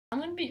I'm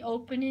going to be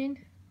opening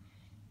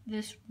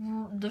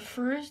the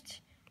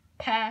first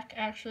pack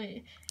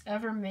actually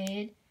ever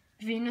made.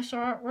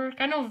 Venusaur artwork.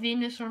 I know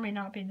Venusaur may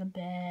not be the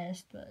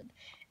best, but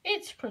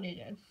it's pretty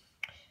good.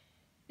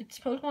 It's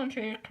Pokemon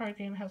Trader card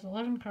game, has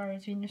 11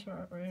 cards,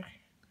 Venusaur artwork.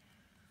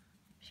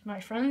 So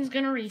my friend's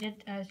going to read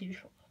it as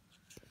usual.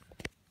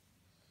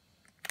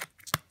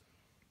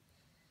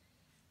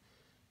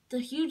 The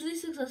hugely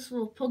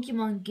successful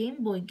Pokemon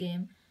Game Boy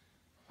game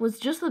was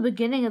just the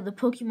beginning of the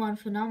Pokemon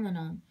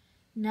phenomenon.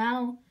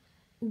 Now,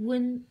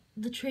 when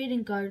the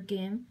trading card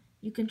game,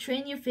 you can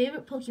train your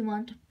favorite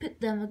Pokemon to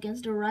pit them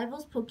against a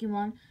rival's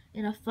Pokemon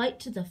in a fight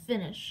to the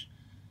finish.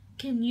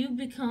 Can you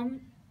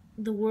become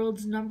the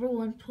world's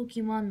 #1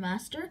 Pokemon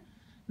master?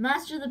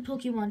 Master the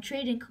Pokemon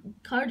trading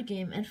card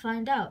game and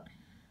find out.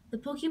 The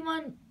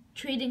Pokemon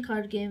trading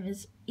card game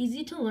is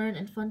easy to learn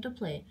and fun to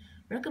play.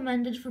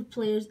 Recommended for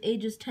players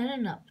ages 10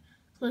 and up.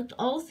 Collect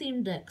all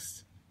themed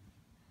decks.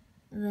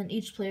 And then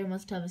each player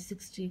must have a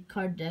 60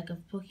 card deck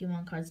of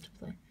Pokemon cards to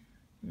play.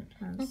 And it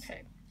has...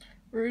 Okay.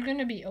 We're going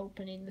to be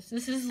opening this.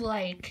 This is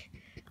like...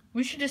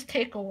 We should just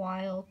take a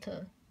while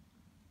to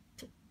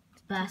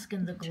bask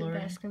in the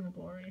glory.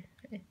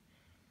 Okay.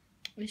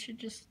 We should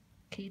just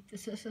keep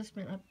this. This has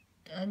been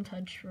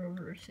untouched for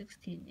over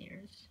 16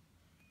 years.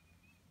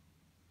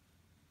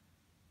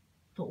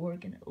 But we're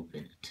going to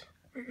open it.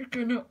 We're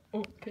going to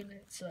open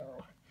it,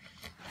 so...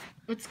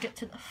 Let's get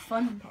to the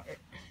fun part.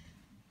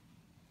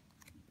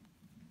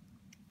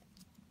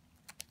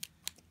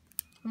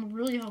 I'm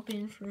really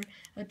hoping for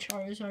a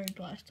Charizard,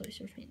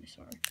 Blastoise, or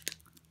Venusaur.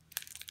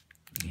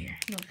 Yeah.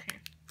 Okay.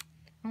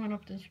 I'm gonna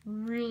open this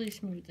really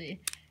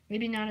smoothly.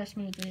 Maybe not as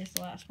smoothly as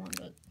the last one,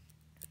 but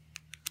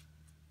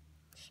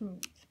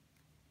smooth.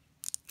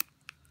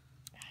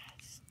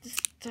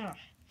 It's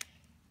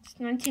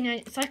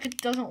 1990. It's like it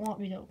doesn't want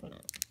me to open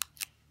it.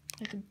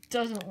 Like it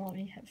doesn't want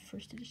me to have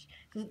first edition.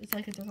 It's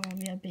like it doesn't want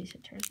me to have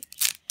basic Charizard.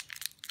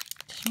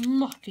 Just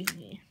mocking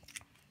me.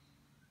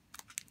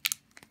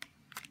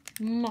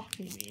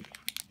 Mocking me.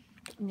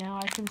 Now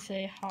I can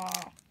say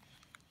ha.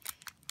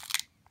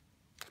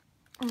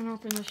 I'm gonna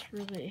open this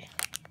really.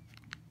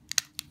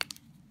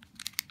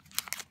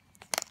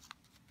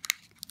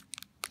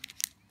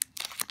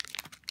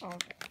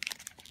 Okay.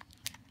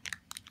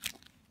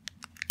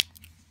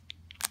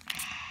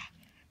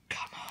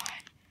 Come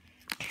on.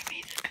 Give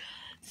me the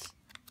goods.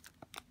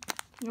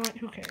 You know what?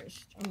 Who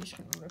cares? I'm just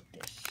gonna rip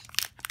this.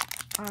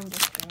 I'm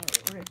just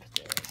gonna rip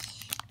this.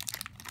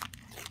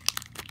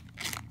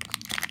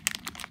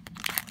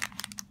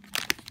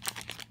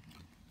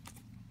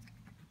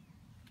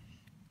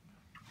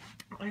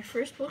 My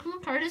first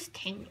Pokemon card is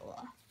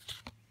Tangela.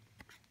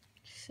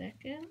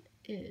 Second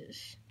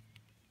is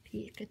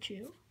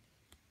Pikachu.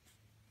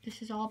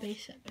 This is all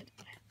base set, by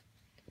the way.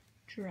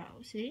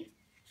 Drowsy.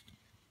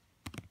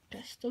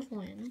 Gust of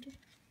Wind.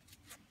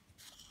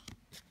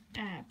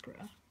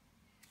 Abra.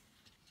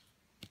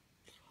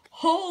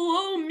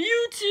 Holo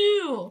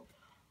Mewtwo!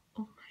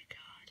 Oh my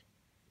god.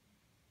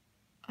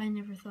 I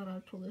never thought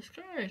I'd pull this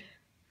card.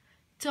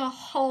 It's a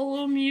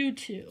Holo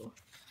Mewtwo.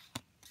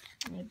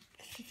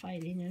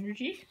 Fighting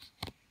Energy,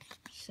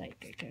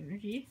 Psychic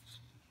Energy,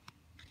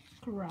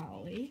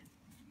 Growly,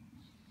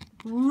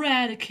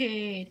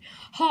 Raticate.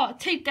 Oh,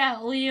 take that,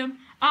 Liam.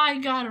 I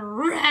got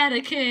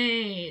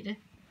Raticate.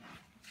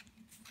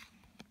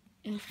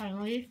 And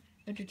finally,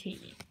 a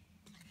Dratini.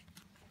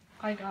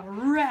 I got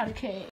Raticate.